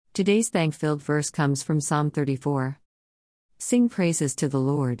Today's thank-filled verse comes from Psalm 34. Sing praises to the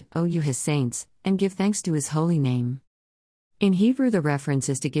Lord, O you his saints, and give thanks to his holy name. In Hebrew, the reference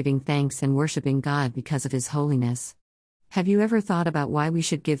is to giving thanks and worshiping God because of his holiness. Have you ever thought about why we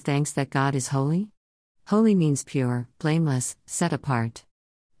should give thanks that God is holy? Holy means pure, blameless, set apart.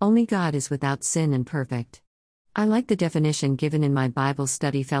 Only God is without sin and perfect. I like the definition given in my Bible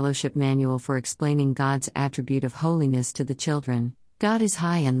Study Fellowship Manual for explaining God's attribute of holiness to the children. God is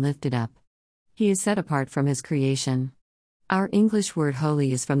high and lifted up. He is set apart from his creation. Our English word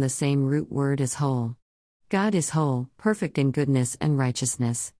holy is from the same root word as whole. God is whole, perfect in goodness and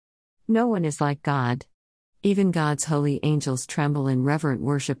righteousness. No one is like God. Even God's holy angels tremble in reverent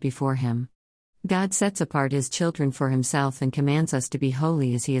worship before him. God sets apart his children for himself and commands us to be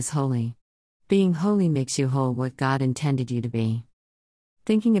holy as he is holy. Being holy makes you whole what God intended you to be.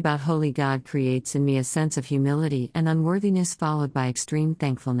 Thinking about holy God creates in me a sense of humility and unworthiness followed by extreme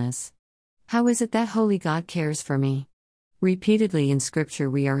thankfulness. How is it that holy God cares for me? Repeatedly in Scripture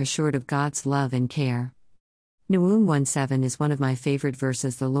we are assured of God's love and care. Nahum 1:7 is one of my favorite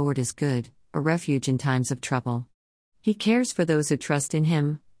verses. The Lord is good, a refuge in times of trouble. He cares for those who trust in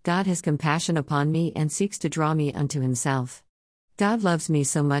him. God has compassion upon me and seeks to draw me unto himself. God loves me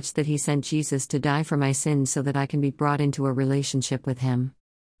so much that he sent Jesus to die for my sins so that I can be brought into a relationship with him.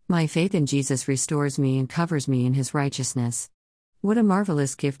 My faith in Jesus restores me and covers me in his righteousness. What a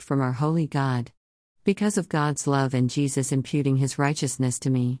marvelous gift from our holy God. Because of God's love and Jesus imputing his righteousness to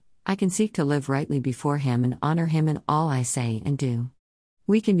me, I can seek to live rightly before him and honor him in all I say and do.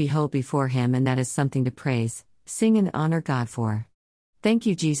 We can be whole before him, and that is something to praise, sing and honor God for. Thank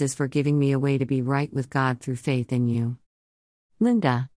you, Jesus, for giving me a way to be right with God through faith in you. Linda.